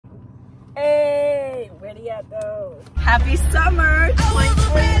Hey, where do you at though? Happy summer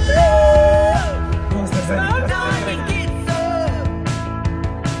 2023!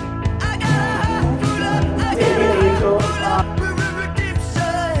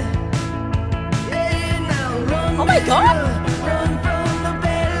 Oh my god!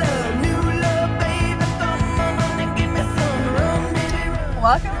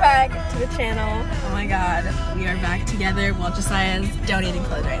 Welcome back to the channel. Oh my god, we are back together. Well, Josiah's donating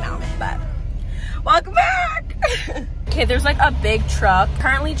clothes right now, but welcome back! Okay, there's like a big truck.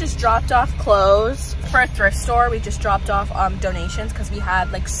 Currently just dropped off clothes for a thrift store. We just dropped off donations because we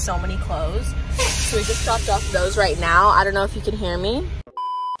had like so many clothes. So we just dropped off those right now. I don't know if you can hear me.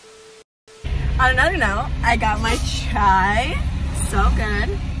 On another note, I got my chai. So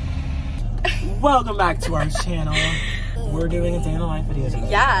good. Welcome back to our channel. We're doing a day in the life video today.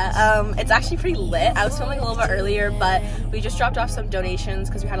 Yeah, it's actually pretty lit. I was filming a little bit earlier, but we just dropped off some donations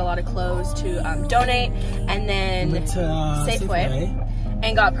because we had a lot of clothes to donate, and then went to Safeway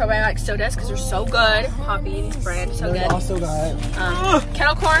and got probiotic sodas because they're so good. Poppy's brand, so good. Also got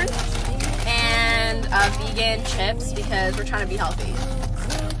kettle corn and vegan chips because we're trying to be healthy.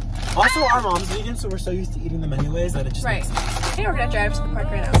 Also, our mom's vegan, so we're so used to eating them anyways that it just makes sense. Okay, we're gonna drive to the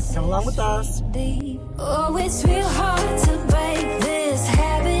park right now. Come along with us. Oh, it's real hard to break this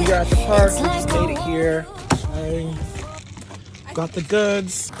habit. We are at the park. We just made it here. Got the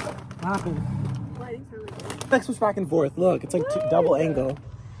goods. What happened? Let's switch back and forth. Look, it's like double angle.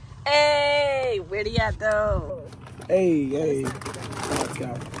 Hey, where do you at though? Hey. Let's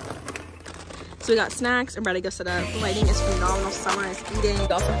go. So we got snacks. I'm ready to go set up. The lighting is phenomenal. Summer is eating. We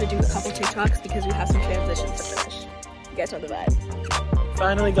also have to do a couple TikToks because we have some transitions to finish. You guys know the vibe.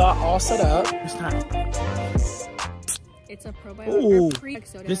 Finally got all set up. It's time. It's a probiotic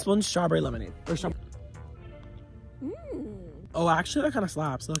soda. This one's strawberry lemonade. Or Oh, actually that kind of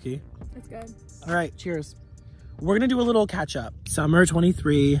slaps, low-key. That's good. All right, cheers. We're gonna do a little catch up. Summer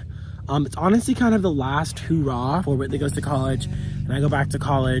 23. It's honestly kind of the last hoorah before Whitley goes to college and I go back to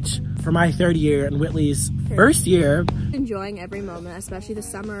college for my third year and Whitley's first year. Enjoying every moment, especially the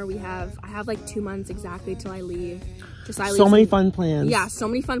summer. I have like 2 months exactly till I leave. So many fun plans. Yeah, so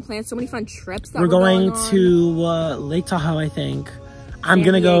many fun plans, so many fun trips that we're going to Lake Tahoe, I think. I'm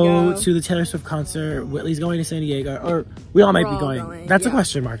gonna go to the Taylor Swift concert. Whitley's going to San Diego, or we all might be going. That's a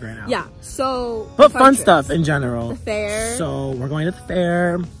question mark right now. Yeah, so but fun stuff in general. The fair. So we're going to the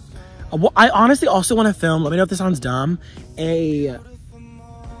fair. I honestly also want to film, let me know if this sounds dumb, a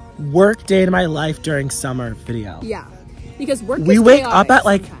work day in my life during summer video. Yeah, because we wake up at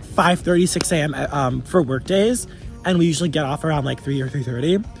like 5:30, 6 a.m. For work days, and we usually get off around like 3 or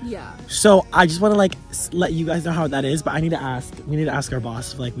 3:30. Yeah. So I just want to like let you guys know how that is, but we need to ask our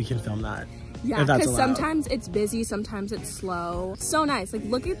boss if like we can film that. Yeah, because sometimes it's busy, sometimes it's slow. So nice. Like,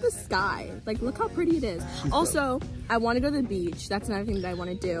 look at the sky. Like, look how pretty it is. Also, I want to go to the beach. That's another thing that I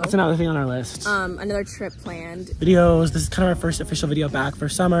want to do. That's another thing on our list. Another trip planned. Videos. This is kind of our first official video back for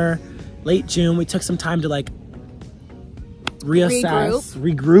summer. Late June. We took some time to like reassess,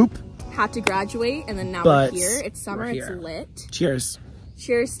 regroup. Had to graduate, and then now we're here. It's summer. It's lit. Cheers.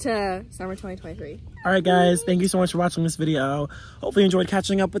 Cheers to summer 2023. All right, guys. Thank you so much for watching this video. Hopefully you enjoyed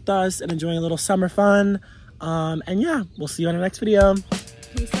catching up with us and enjoying a little summer fun. And yeah, we'll see you on our next video.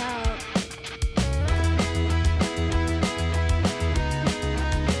 Peace out.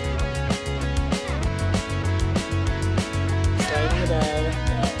 Starting the day.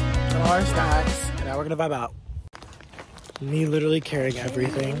 Got all our snacks. And now we're going to vibe out. Me literally carrying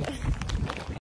everything.